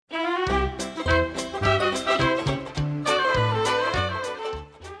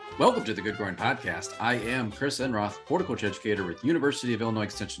Welcome to the Good Growing Podcast. I am Chris Enroth, horticulture educator with University of Illinois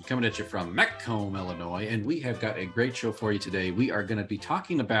Extension, coming at you from Macomb, Illinois, and we have got a great show for you today. We are going to be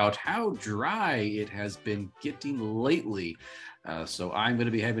talking about how dry it has been getting lately. So I'm going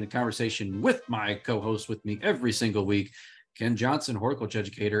to be having a conversation with my co-host with me every single week, Ken Johnson, horticulture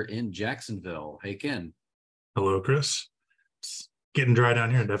educator in Jacksonville. Hey, Ken. Hello, Chris. It's getting dry down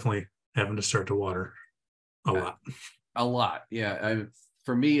here. Definitely having to start to water a lot. A lot, yeah.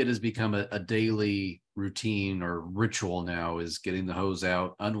 For me, it has become a daily routine or ritual now, is getting the hose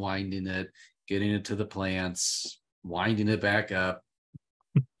out, unwinding it, getting it to the plants, winding it back up.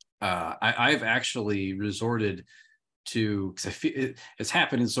 I've actually resorted to, because I feel it's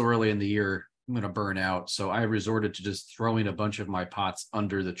happening so early in the year, I'm going to burn out. So I resorted to just throwing a bunch of my pots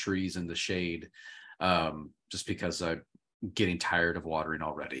under the trees in the shade, just because I'm getting tired of watering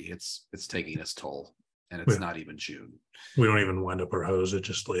already. It's taking its toll. And it's not even June. We don't even wind up our hose. It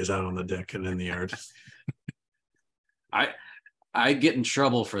just lays out on the deck and in the yard. I get in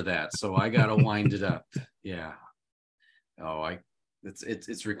trouble for that, so I gotta wind it up. Yeah. Oh,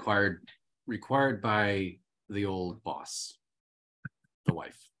 it's required by the old boss, the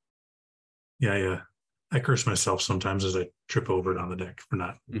wife. Yeah. I curse myself sometimes as I trip over it on the deck for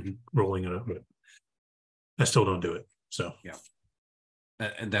not rolling it up, but I still don't do it. So yeah.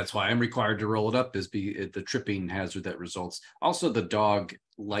 And that's why I'm required to roll it up, is the tripping hazard that results. Also, the dog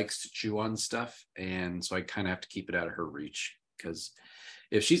likes to chew on stuff, and so I kind of have to keep it out of her reach, because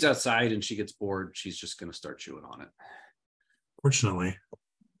if she's outside and she gets bored, she's just going to start chewing on it. Fortunately,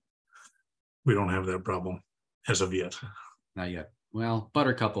 we don't have that problem as of yet. Not yet. Well,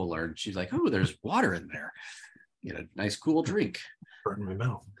 Buttercup will learn. She's like, oh, there's water in there. Get a nice cool drink. Burn my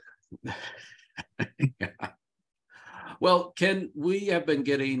mouth. Yeah. Well, Ken, we have been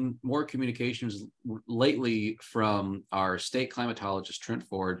getting more communications lately from our state climatologist, Trent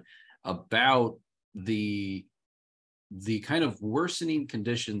Ford, about the kind of worsening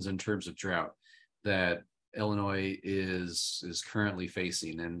conditions in terms of drought that Illinois is currently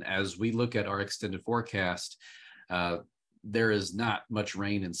facing. And as we look at our extended forecast, there is not much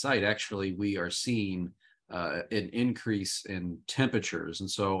rain in sight. Actually, we are seeing an increase in temperatures. And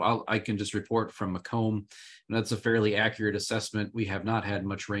so I can just report from Macomb, and that's a fairly accurate assessment. We have not had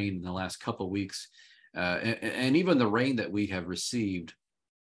much rain in the last couple of weeks. And even the rain that we have received,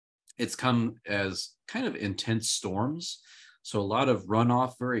 it's come as kind of intense storms. So a lot of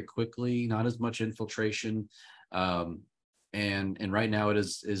runoff very quickly, not as much infiltration. And right now it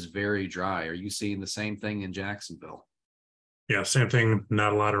is very dry. Are you seeing the same thing in Jacksonville? Yeah, same thing.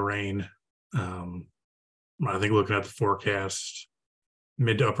 Not a lot of rain. I think looking at the forecast,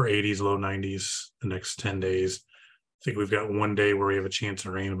 mid to upper 80s, low 90s the next 10 days. I think we've got one day where we have a chance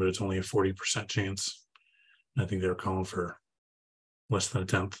of rain, but it's only a 40% chance. I think they're calling for less than a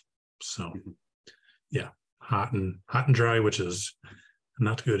tenth. So yeah, hot and dry, which is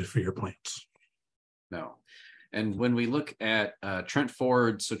not good for your plants. No. And when we look at Trent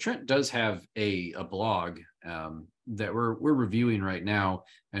Ford, so Trent does have a blog that we're reviewing right now,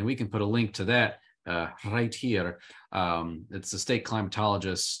 and we can put a link to that right here. It's the state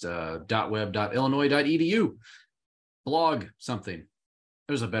climatologist .web.illinois.edu blog something.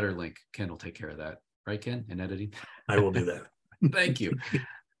 There's a better link. Ken will take care of that, right, Ken, in editing? I will do that. Thank you.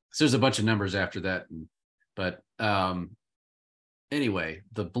 So there's a bunch of numbers after that, but anyway,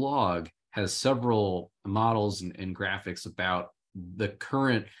 the blog has several models and graphics about the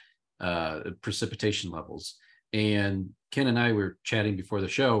current precipitation levels. And Ken and I were chatting before the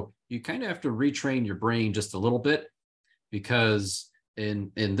show. You kind of have to retrain your brain just a little bit, because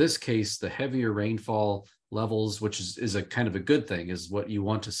in this case, the heavier rainfall levels, which is a kind of a good thing, is what you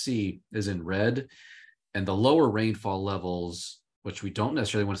want to see, is in red, and the lower rainfall levels, which we don't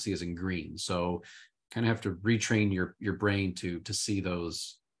necessarily want to see, is in green. So kind of have to retrain your brain to see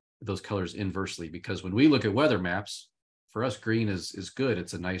those colors inversely, because when we look at weather maps, for us, green is good.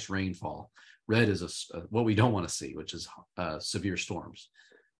 It's a nice rainfall. Red is what we don't want to see, which is severe storms.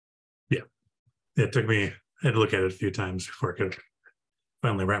 Yeah. It took me, I had to look at it a few times before I could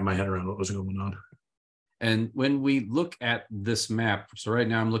finally wrap my head around what was going on. And when we look at this map, so right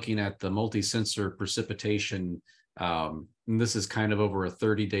now I'm looking at the multi-sensor precipitation. And this is kind of over a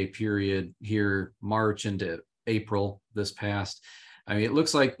 30-day period here, March into April this past. I mean, it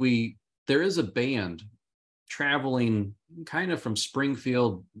looks like there is a band traveling kind of from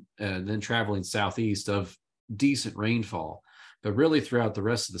Springfield and then traveling southeast of decent rainfall. But really throughout the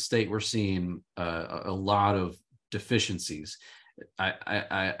rest of the state, we're seeing a lot of deficiencies.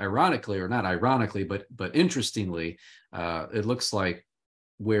 I ironically, or not ironically, but interestingly, it looks like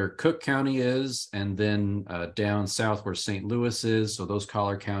where Cook County is, and then down south where St. Louis is, so those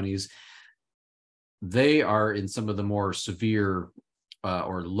collar counties, they are in some of the more severe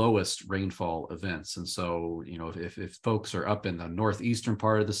or lowest rainfall events. And so, if folks are up in the northeastern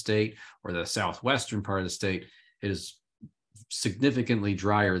part of the state or the southwestern part of the state, it is significantly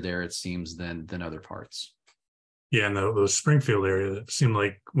drier there, it seems, than other parts. Yeah, and the Springfield area, it seemed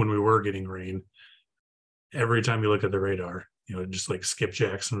like when we were getting rain, every time you look at the radar, just like skip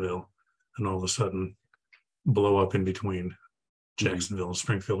Jacksonville and all of a sudden blow up in between Jacksonville and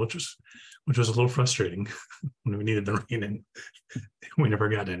Springfield, which was a little frustrating when we needed the rain and we never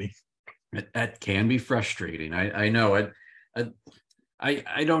got any. That can be frustrating. I know.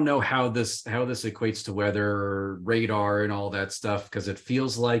 I don't know how this equates to weather, radar, and all that stuff, because it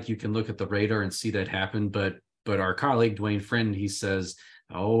feels like you can look at the radar and see that happen. But our colleague Dwayne Friend, he says,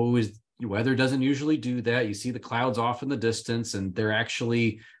 weather doesn't usually do that. You see the clouds off in the distance, and they're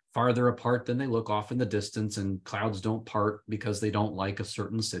actually farther apart than they look off in the distance, and clouds don't part because they don't like a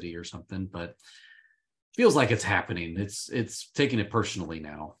certain city or something. But feels like it's happening. It's taking it personally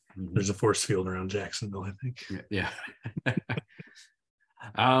now. There's a force field around Jacksonville, I think. Yeah.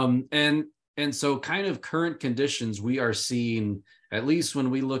 And so kind of current conditions we are seeing, at least when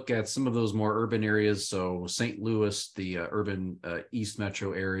we look at some of those more urban areas, so St. Louis, the urban East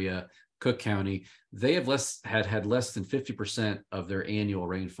Metro area, Cook County, they have had less than 50% of their annual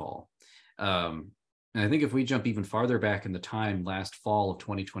rainfall. And I think if we jump even farther back in the time, last fall of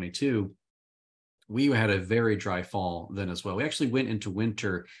 2022, we had a very dry fall then as well. We actually went into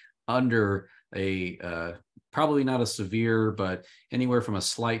winter under a probably not a severe, but anywhere from a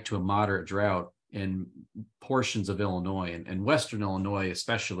slight to a moderate drought in portions of Illinois and Western Illinois,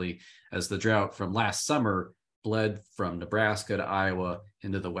 especially, as the drought from last summer bled from Nebraska to Iowa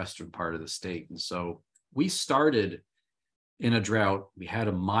into the western part of the state. And so we started in a drought. We had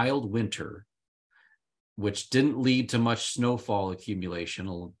a mild winter, which didn't lead to much snowfall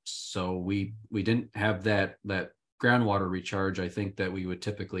accumulation. So we didn't have that groundwater recharge, I think, that we would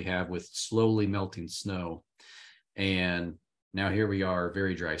typically have with slowly melting snow. And now here we are,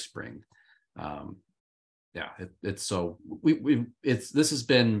 very dry spring. This has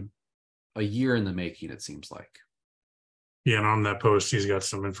been a year in the making, it seems like. Yeah, and on that post, he's got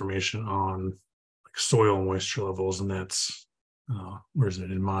some information on like soil moisture levels, and that's where is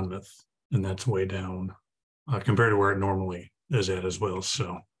it, in Monmouth, and that's way down compared to where it normally is at as well.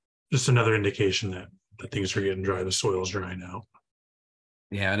 So just another indication that things are getting dry, the soil's drying out.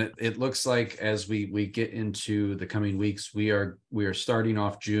 Yeah, and it looks like as we get into the coming weeks, we are starting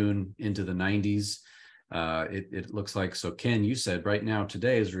off June into the 90s. It looks like, so Ken, you said right now,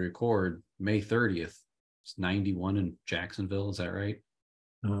 today as we record, May 30th, it's 91 in Jacksonville. Is that right?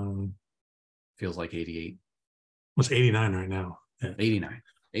 Feels like 88. It's 89 right now. Yeah. 89.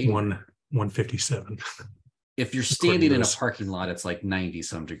 157. If you're standing in a parking lot, it's like 90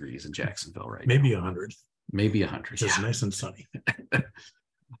 some degrees in Jacksonville right maybe now. 100. Maybe 100. It's nice and sunny.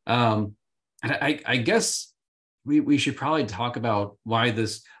 And I guess we should probably talk about why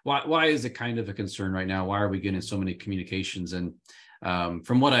is it kind of a concern right now? Why are we getting so many communications? And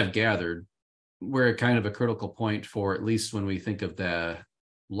from what I've gathered, we're at kind of a critical point for, at least when we think of the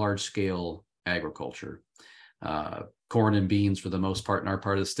large scale agriculture. Corn and beans, for the most part, in our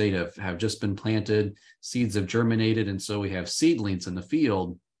part of the state have just been planted. Seeds have germinated, and so we have seedlings in the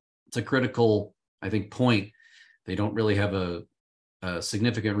field. It's a critical, I think, point. They don't really have a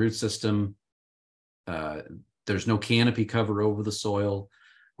significant root system. There's no canopy cover over the soil,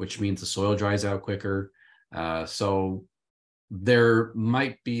 which means the soil dries out quicker. So there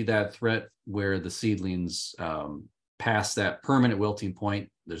might be that threat where the seedlings pass that permanent wilting point.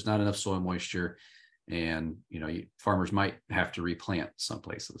 There's not enough soil moisture, and farmers might have to replant some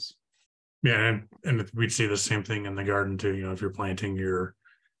places. Yeah, and we'd see the same thing in the garden too. If you're planting your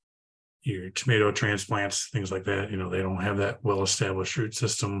tomato transplants, things like that, they don't have that well-established root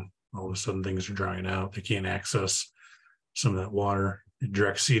system. All of a sudden things are drying out. They can't access some of that water.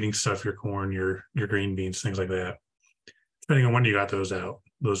 Direct seeding stuff, your corn, your green beans, things like that. Depending on when you got those out,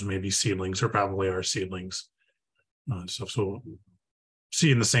 those may be seedlings, or probably are seedlings. So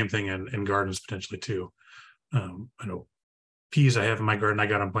seeing the same thing in gardens potentially too. I know peas I have in my garden, I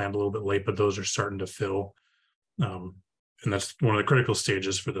got them planted a little bit late, but those are starting to fill. And that's one of the critical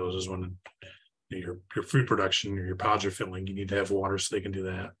stages for those, is when your fruit production or your pods are filling, you need to have water so they can do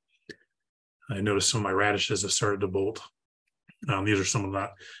that. I noticed some of my radishes have started to bolt. These are some of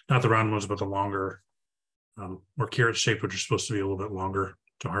that, not the round ones, but the longer, more carrot shaped, which are supposed to be a little bit longer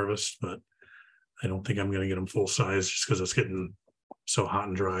to harvest, but I don't think I'm going to get them full size just because it's getting so hot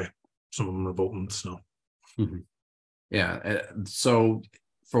and dry. Some of them are bolting. So, yeah. So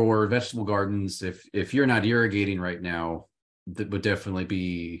for vegetable gardens, if you're not irrigating right now, that would definitely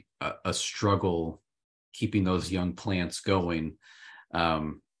be a struggle keeping those young plants going,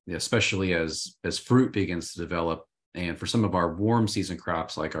 especially as fruit begins to develop. And for some of our warm season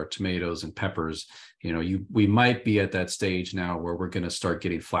crops like our tomatoes and peppers, we might be at that stage now where we're going to start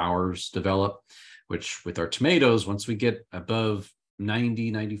getting flowers develop, which with our tomatoes, once we get above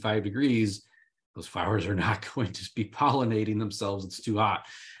 90, 95 degrees, those flowers are not going to be pollinating themselves. It's too hot.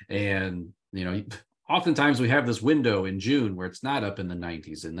 And, oftentimes we have this window in June where it's not up in the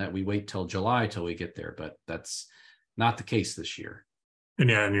 90s, and that we wait till July till we get there, but that's not the case this year. And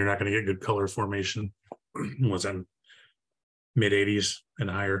you're not going to get good color formation. Was that mid 80s and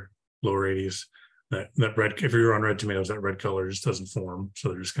higher, lower 80s? That red, if you're on red tomatoes, that red color just doesn't form. So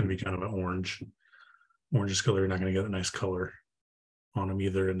they're just going to be kind of an orange color. You're not going to get a nice color on them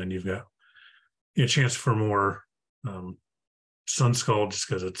either. And then you've got a chance for more sun scald just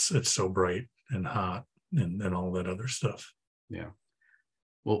because it's so bright and hot and all that other stuff. Yeah.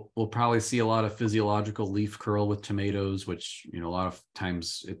 We'll probably see a lot of physiological leaf curl with tomatoes, which, a lot of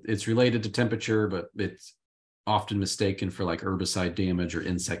times it's related to temperature, but it's often mistaken for like herbicide damage or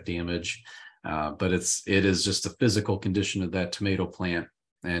insect damage. But it is just a physical condition of that tomato plant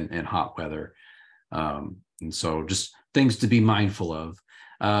and hot weather. And so just things to be mindful of.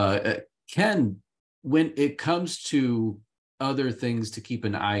 Ken, when it comes to other things to keep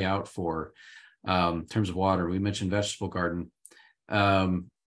an eye out for, in terms of water, we mentioned vegetable garden.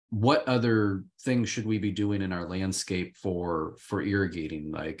 What other things should we be doing in our landscape for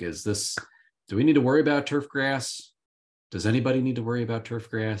irrigating? Like, do we need to worry about turf grass? Does anybody need to worry about turf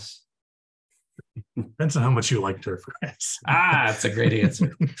grass? Depends on how much you like turf grass. That's a great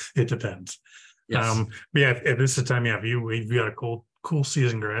answer. It depends. Yes. If this is the time, if you've got a cool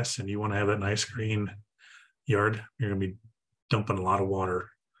season grass and you want to have that nice green yard, you're going to be dumping a lot of water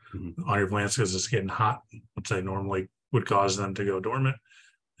on your plants because it's getting hot, which I normally would cause them to go dormant,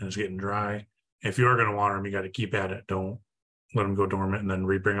 and it's getting dry. If you are going to water them, you got to keep at it. Don't let them go dormant and then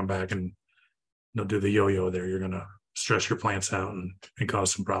bring them back and they'll do the yo-yo there. You're going to stress your plants out and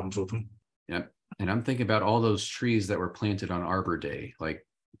cause some problems with them. Yeah. And I'm thinking about all those trees that were planted on Arbor Day. Like,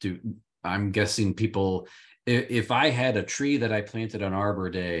 I'm guessing people, if I had a tree that I planted on Arbor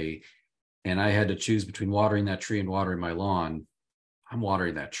Day and I had to choose between watering that tree and watering my lawn, I'm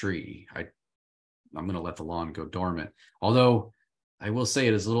watering that tree. I'm going to let the lawn go dormant. Although I will say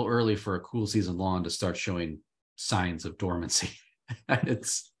it is a little early for a cool season lawn to start showing signs of dormancy.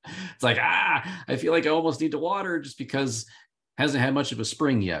 It's like, I feel like I almost need to water just because it hasn't had much of a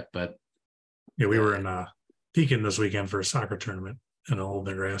spring yet. But yeah, we were in Pekin this weekend for a soccer tournament, and all of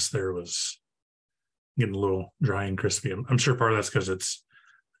the grass there was getting a little dry and crispy. I'm sure part of that's because it's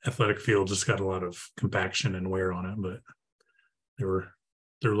athletic fields. It's got a lot of compaction and wear on it, but they were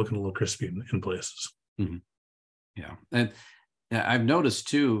looking a little crispy in places. Mm-hmm. Yeah. And I've noticed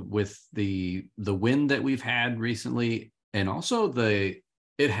too, with the wind that we've had recently, and also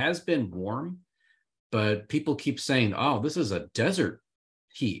it has been warm, but people keep saying, oh, this is a desert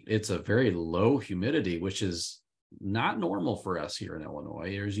heat. It's a very low humidity, which is not normal for us here in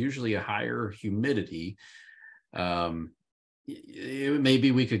Illinois. There's usually a higher humidity.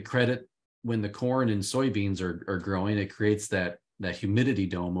 Maybe we could credit when the corn and soybeans are growing, it creates that humidity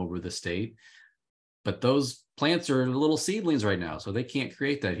dome over the state. But those plants are little seedlings right now, so they can't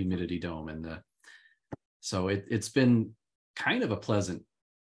create that humidity dome. And so it's been kind of a pleasant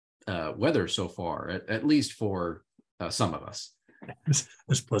weather so far, at least for some of us.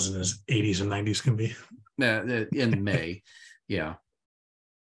 As pleasant as 80s and 90s can be. In May. Yeah,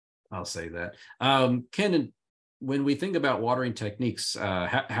 I'll say that. Ken, when we think about watering techniques,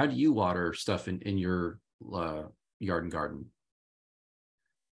 how do you water stuff in your yard and garden?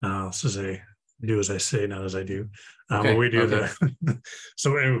 Do as I say, not as I do. Okay. But we do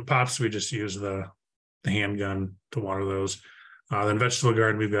so in pots, we just use the handgun to water those. Then vegetable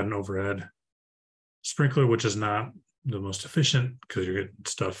garden, we've got an overhead sprinkler, which is not the most efficient because you're getting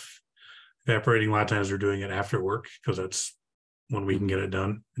stuff evaporating. A lot of times we're doing it after work because that's when we can get it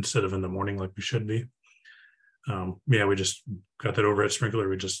done instead of in the morning like we should be. We just got that overhead sprinkler.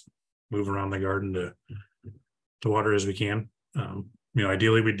 We just move around the garden to water as we can.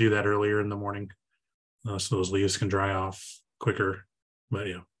 Ideally we'd do that earlier in the morning so those leaves can dry off quicker, but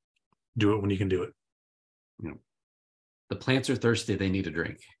do it when you can do it. The plants are thirsty. They need a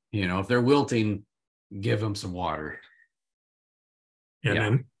drink. If they're wilting, give them some water. And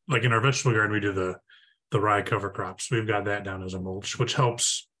then like in our vegetable garden, we do the rye cover crops. We've got that down as a mulch, which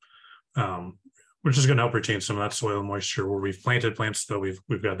helps, which is going to help retain some of that soil moisture. Where we've planted plants, though,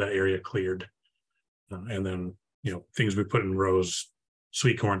 we've got that area cleared. And then, things we put in rows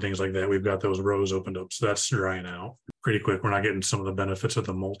sweet corn, things like that. We've got those rows opened up, so that's drying out pretty quick. We're not getting some of the benefits of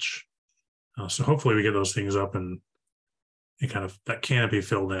the mulch. So hopefully we get those things up and kind of that canopy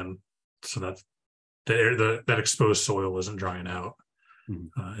filled in, so that that exposed soil isn't drying out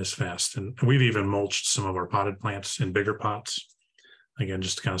as fast. And we've even mulched some of our potted plants in bigger pots, again,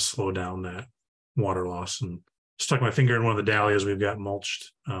 just to kind of slow down that water loss. And stuck my finger in one of the dahlias we've got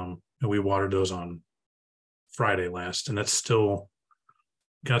mulched, and we watered those on Friday last, and that's still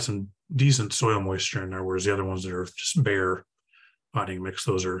got some decent soil moisture in there, whereas the other ones that are just bare potting mix,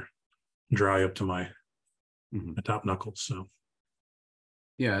 those are dry up to my top knuckles. So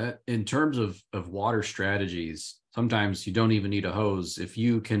yeah, in terms of water strategies, sometimes you don't even need a hose. If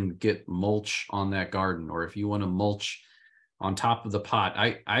you can get mulch on that garden, or if you want to mulch on top of the pot,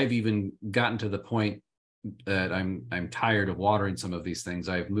 I've even gotten to the point that I'm tired of watering some of these things.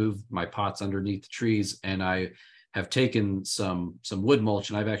 I've moved my pots underneath the trees, and I have taken some wood mulch,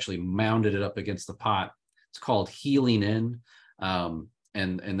 and I've actually mounded it up against the pot. It's called healing in.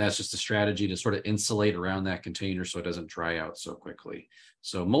 And that's just a strategy to sort of insulate around that container so it doesn't dry out so quickly.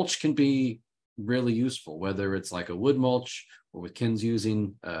 So mulch can be really useful, whether it's like a wood mulch or with Ken's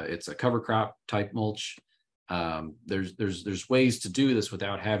using, it's a cover crop type mulch. There's ways to do this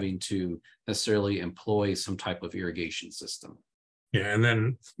without having to necessarily employ some type of irrigation system. Yeah, and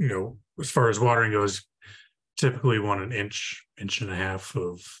then, as far as watering goes, typically want an inch and a half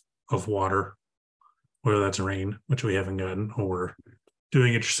of water, whether that's rain, which we haven't gotten, or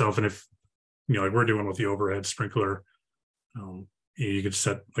doing it yourself. And if, like we're doing with the overhead sprinkler, you could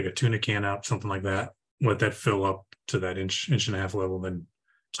set like a tuna can out, something like that, let that fill up to that inch and a half level, then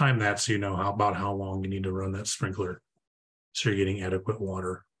time that so you know about how long you need to run that sprinkler, so you're getting adequate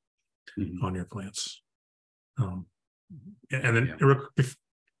water on your plants. And then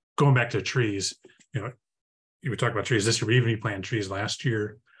going back to trees, we talk about trees this year, but even if you planted trees last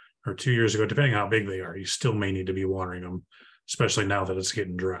year or 2 years ago, depending on how big they are, you still may need to be watering them, especially now that it's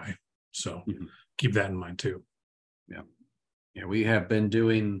getting dry. So keep that in mind too. Yeah, we have been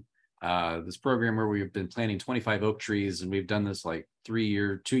doing this program where we've been planting 25 oak trees, and we've done this like 2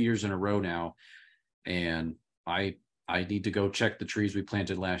 years in a row now. And I need to go check the trees we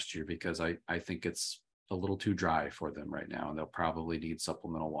planted last year, because I think it's a little too dry for them right now, and they'll probably need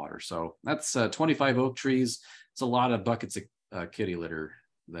supplemental water. So that's 25 oak trees. It's a lot of buckets of kitty litter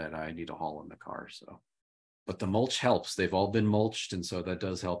that I need to haul in the car. So, but the mulch helps. They've all been mulched, and so that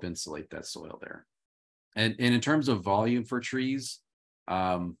does help insulate that soil there. And in terms of volume for trees,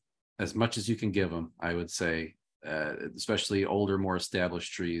 as much as you can give them, I would say, especially older, more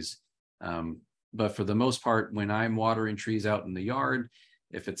established trees. But for the most part, when I'm watering trees out in the yard,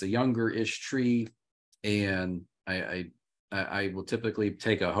 if it's a younger-ish tree, and I will typically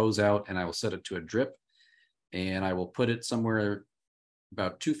take a hose out and I will set it to a drip, and I will put it somewhere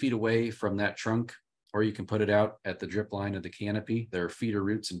about 2 feet away from that trunk, or you can put it out at the drip line of the canopy. There are feeder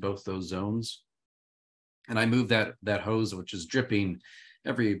roots in both those zones. And I move that hose, which is dripping,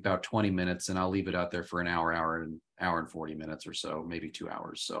 every about 20 minutes, and I'll leave it out there for an hour and 40 minutes or so, maybe 2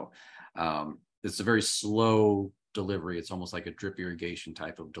 hours. So it's a very slow delivery. It's almost like a drip irrigation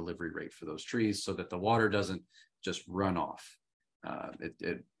type of delivery rate for those trees, so that the water doesn't just run off.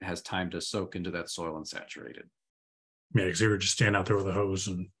 It has time to soak into that soil and saturate it. Yeah, because you were just stand out there with a hose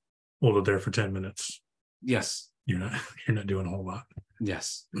and hold it there for 10 minutes. Yes. You're not doing a whole lot.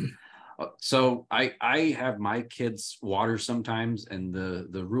 Yes. So I have my kids water sometimes, and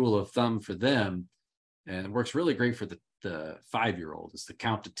the rule of thumb for them, and it works really great for the 5-year-old, is to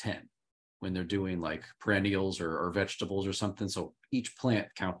count to 10 when they're doing like perennials or vegetables or something. So each plant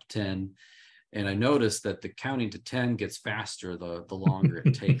count to 10. And I noticed that the counting to 10 gets faster the longer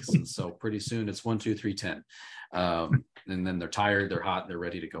it takes. And so pretty soon it's 1, 2, 3, 10. And then they're tired, they're hot, they're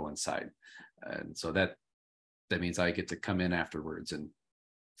ready to go inside. And so that means I get to come in afterwards and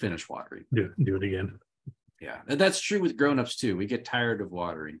finish watering. Do it again. Yeah, and that's true with grown-ups too. We get tired of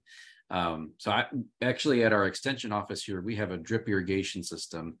watering. So I actually, at our extension office here, we have a drip irrigation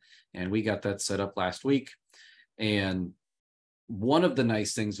system, and we got that set up last week. And one of the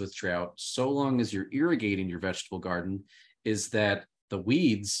nice things with drought, so long as you're irrigating your vegetable garden, is that the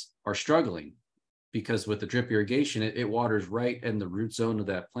weeds are struggling, because with the drip irrigation, it waters right in the root zone of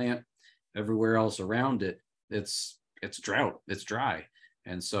that plant. Everywhere else around it, it's drought, it's dry.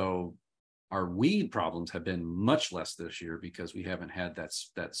 And so our weed problems have been much less this year, because we haven't had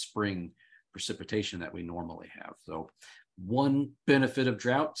that spring precipitation that we normally have. So one benefit of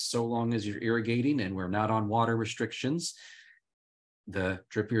drought, so long as you're irrigating and we're not on water restrictions, the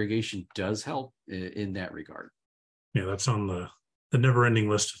drip irrigation does help in that regard. Yeah, that's on the never-ending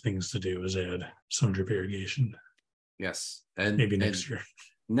list of things to do, is add some drip irrigation. Yes. maybe next year.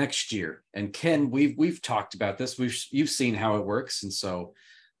 Next year. And Ken, we've talked about this. You've seen how it works. And so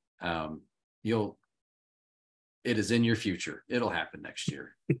it is in your future. It'll happen next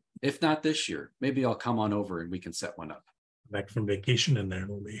year. If not this year, maybe I'll come on over and we can set one up. Back from vacation and there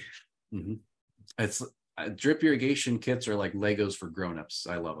will be. Mm-hmm. It's drip irrigation kits are like Legos for grown-ups.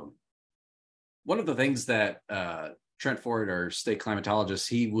 I love them. One of the things that Trent Ford, our state climatologist,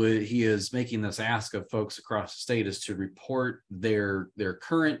 he is making this ask of folks across the state is to report their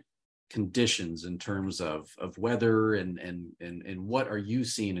current conditions in terms of weather and what are you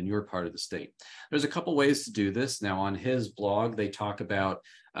seeing in your part of the state. There's a couple ways to do this. Now on his blog, they talk about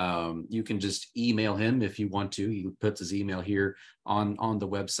you can just email him if you want to. He puts his email here on the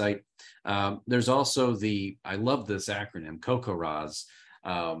website. There's also I love this acronym, COCORAS.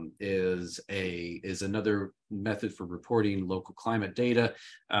 Is another method for reporting local climate data.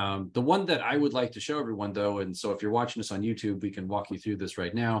 The one that I would like to show everyone though, and so if you're watching this on YouTube, we can walk you through this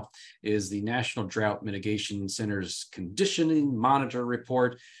right now, is the National Drought Mitigation Center's Conditioning Monitor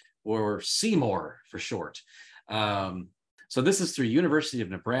Report, or CMOR for short. So this is through University of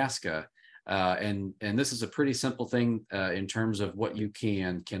Nebraska. And this is a pretty simple thing in terms of what you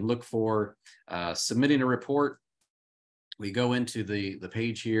can look for submitting a report. We go into the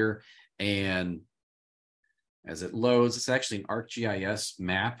page here, and as it loads, it's actually an ArcGIS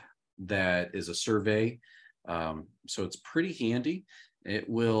map that is a survey. So it's pretty handy. It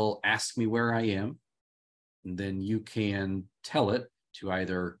will ask me where I am, and then you can tell it to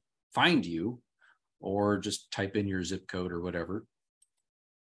either find you or just type in your zip code or whatever.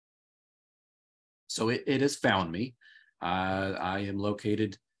 So it has found me. I am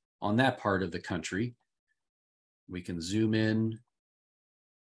located on that part of the country. We can zoom in.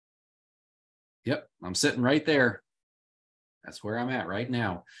 Yep, I'm sitting right there. That's where I'm at right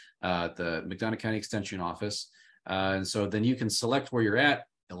now, the McDonough County Extension Office. And so then you can select where you're at,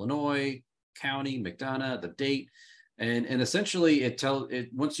 Illinois, county, McDonough, the date. And essentially it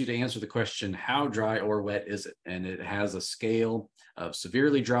wants you to answer the question, how dry or wet is it? And it has a scale of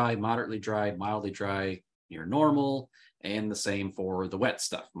severely dry, moderately dry, mildly dry, near normal, and the same for the wet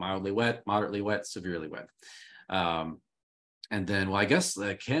stuff, mildly wet, moderately wet, severely wet. And then, well, I guess,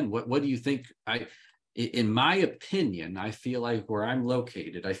 Ken, what do you think? In my opinion, I feel like where I'm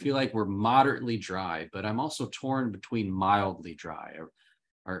located, I feel like we're moderately dry, but I'm also torn between mildly dry,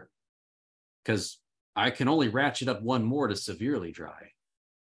 or because I can only ratchet up one more to severely dry.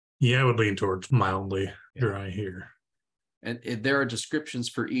 Yeah, I would lean towards mildly dry here. And there are descriptions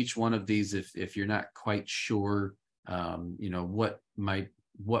for each one of these if you're not quite sure,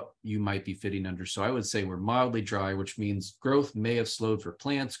 what you might be fitting under. So I would say we're mildly dry, which means growth may have slowed for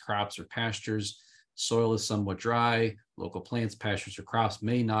plants, crops, or pastures. Soil is somewhat dry. Local plants, pastures, or crops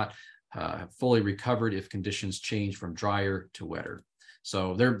may not have fully recovered if conditions change from drier to wetter.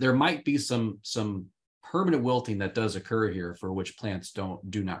 So there might be some permanent wilting that does occur here for which plants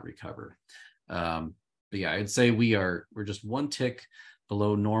do not recover. But yeah, I'd say we're just one tick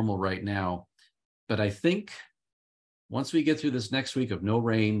below normal right now. But I think once we get through this next week of no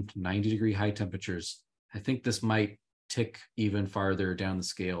rain, 90-degree high temperatures, I think this might tick even farther down the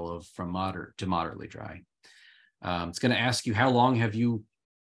scale of from moderate to moderately dry. It's going to ask you, how long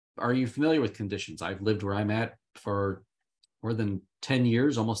are you familiar with conditions? I've lived where I'm at for more than 10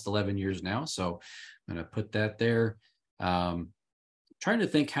 years, almost 11 years now. So I'm going to put that there. Trying to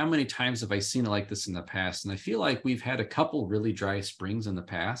think how many times have I seen it like this in the past. And I feel like we've had a couple really dry springs in the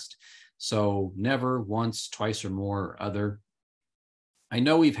past. So never, once, twice, or more, other. I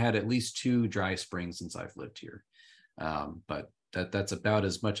know we've had at least 2 dry springs since I've lived here, but that's about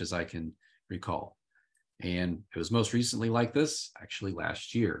as much as I can recall. And it was most recently like this, actually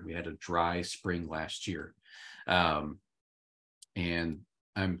last year. We had a dry spring last year. And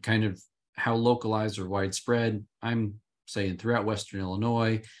I'm kind of how localized or widespread, I'm saying throughout Western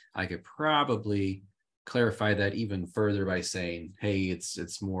Illinois. I could probably clarify that even further by saying, hey,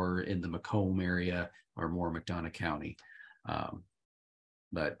 it's more in the Macomb area or more McDonough County.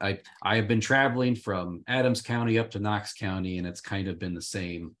 But I have been traveling from Adams County up to Knox County, and it's kind of been the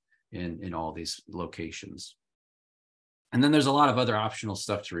same in all these locations. And then there's a lot of other optional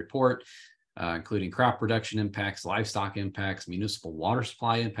stuff to report, including crop production impacts, livestock impacts, municipal water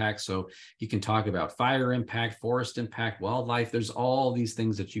supply impacts. So you can talk about fire impact, forest impact, wildlife. There's all these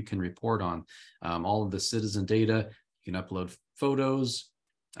things that you can report on. All of the citizen data. You can upload photos,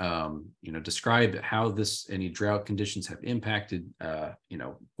 describe how any drought conditions have impacted,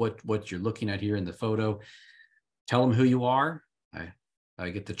 what you're looking at here in the photo. Tell them who you are. I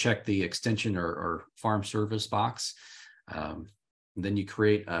get to check the extension or farm service box. And then you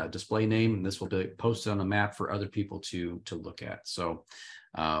create a display name, and this will be posted on a map for other people to look at. So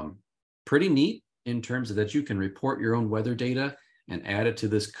pretty neat in terms of that you can report your own weather data and add it to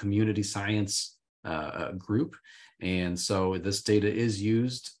this community science group. And so this data is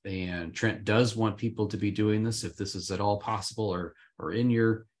used, and Trent does want people to be doing this if this is at all possible or in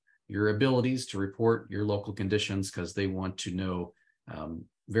your abilities to report your local conditions, because they want to know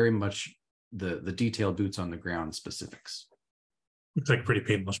very much the detailed boots on the ground specifics. Looks like a pretty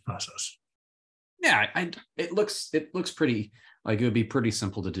painless process. Yeah, it looks pretty like it would be pretty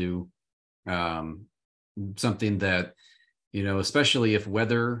simple to do. Something that, especially if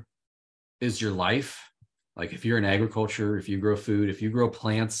weather is your life, like if you're in agriculture, if you grow food, if you grow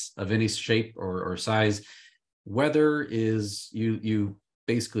plants of any shape or size, weather is you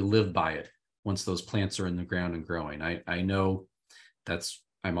basically live by it once those plants are in the ground and growing. I know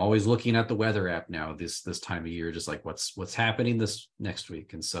I'm always looking at the weather app now this time of year, just like what's happening this next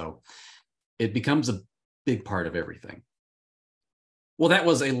week. And so it becomes a big part of everything. Well, that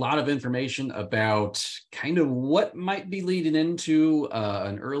was a lot of information about kind of what might be leading into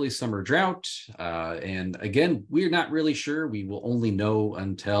an early summer drought. And again, we're not really sure. We will only know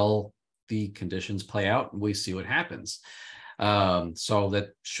until the conditions play out and we see what happens. So that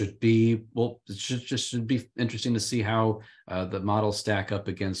should be, it should be interesting to see how the models stack up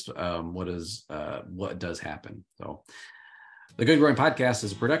against what does happen. So the Good Growing Podcast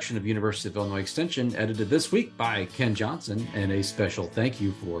is a production of University of Illinois Extension, edited this week by Ken Johnson, and a special thank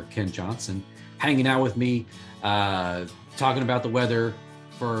you for Ken Johnson hanging out with me, talking about the weather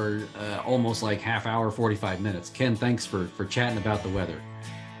for almost like half hour, 45 minutes. Ken, thanks for chatting about the weather.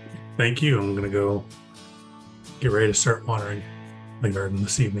 Thank you. I'm going to go get ready to start watering the garden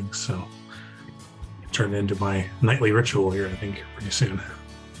this evening, so turn it into my nightly ritual here, I think, pretty soon.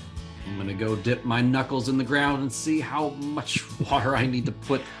 I'm going to go dip my knuckles in the ground and see how much water I need to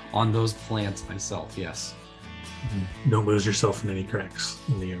put on those plants myself. Yes. Don't lose yourself in any cracks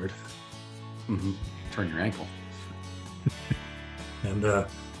in the yard. Mm-hmm. Turn your ankle. And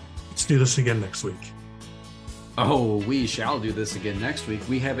let's do this again next week. Oh, we shall do this again next week.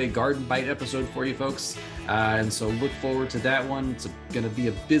 We have a Garden Bite episode for you folks. And so look forward to that one. It's going to be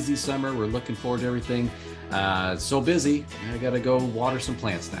a busy summer. We're looking forward to everything. So busy, I got to go water some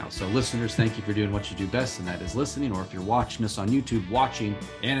plants now. So listeners, thank you for doing what you do best, and that is listening. Or if you're watching us on YouTube, watching.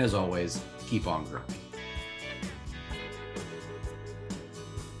 And as always, keep on growing.